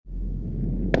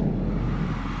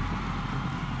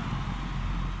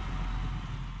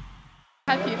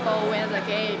Happy for win the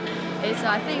game.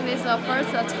 I think this is the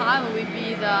first time we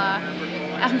beat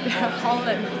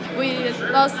Holland. We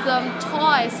lost them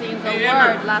twice in the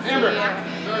world last year.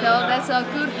 So that's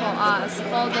good for us.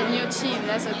 For the new team,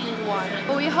 that's a good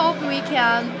one. We hope we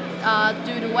can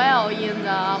do well in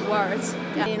the world.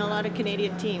 Yeah. And a lot of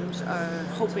Canadian teams are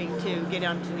hoping to get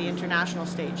onto the international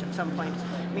stage at some point.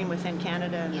 I mean, within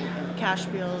Canada and the cash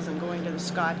bills and going to the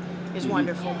Scott is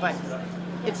wonderful, but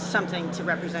it's something to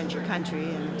represent your country,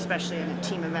 and especially in a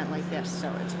team event like this.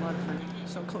 So it's a lot of fun.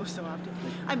 So close so often.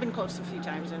 I've been close a few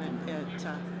times, and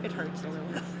it hurts a little.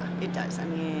 It does. I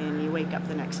mean, you wake up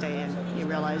the next day and you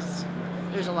realize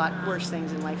there's a lot worse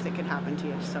things in life that could happen to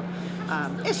you. So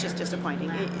it's just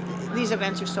disappointing. These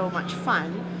events are so much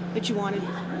fun that you want to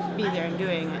be there and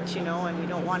doing it, and you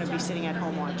don't want to be sitting at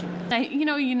home watching it.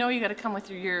 You got to come with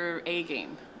your A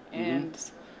game, and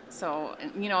so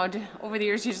over the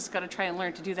years you just got to try and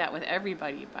learn to do that with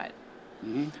everybody. But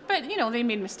they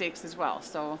made mistakes as well,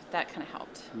 so that kind of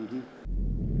helped.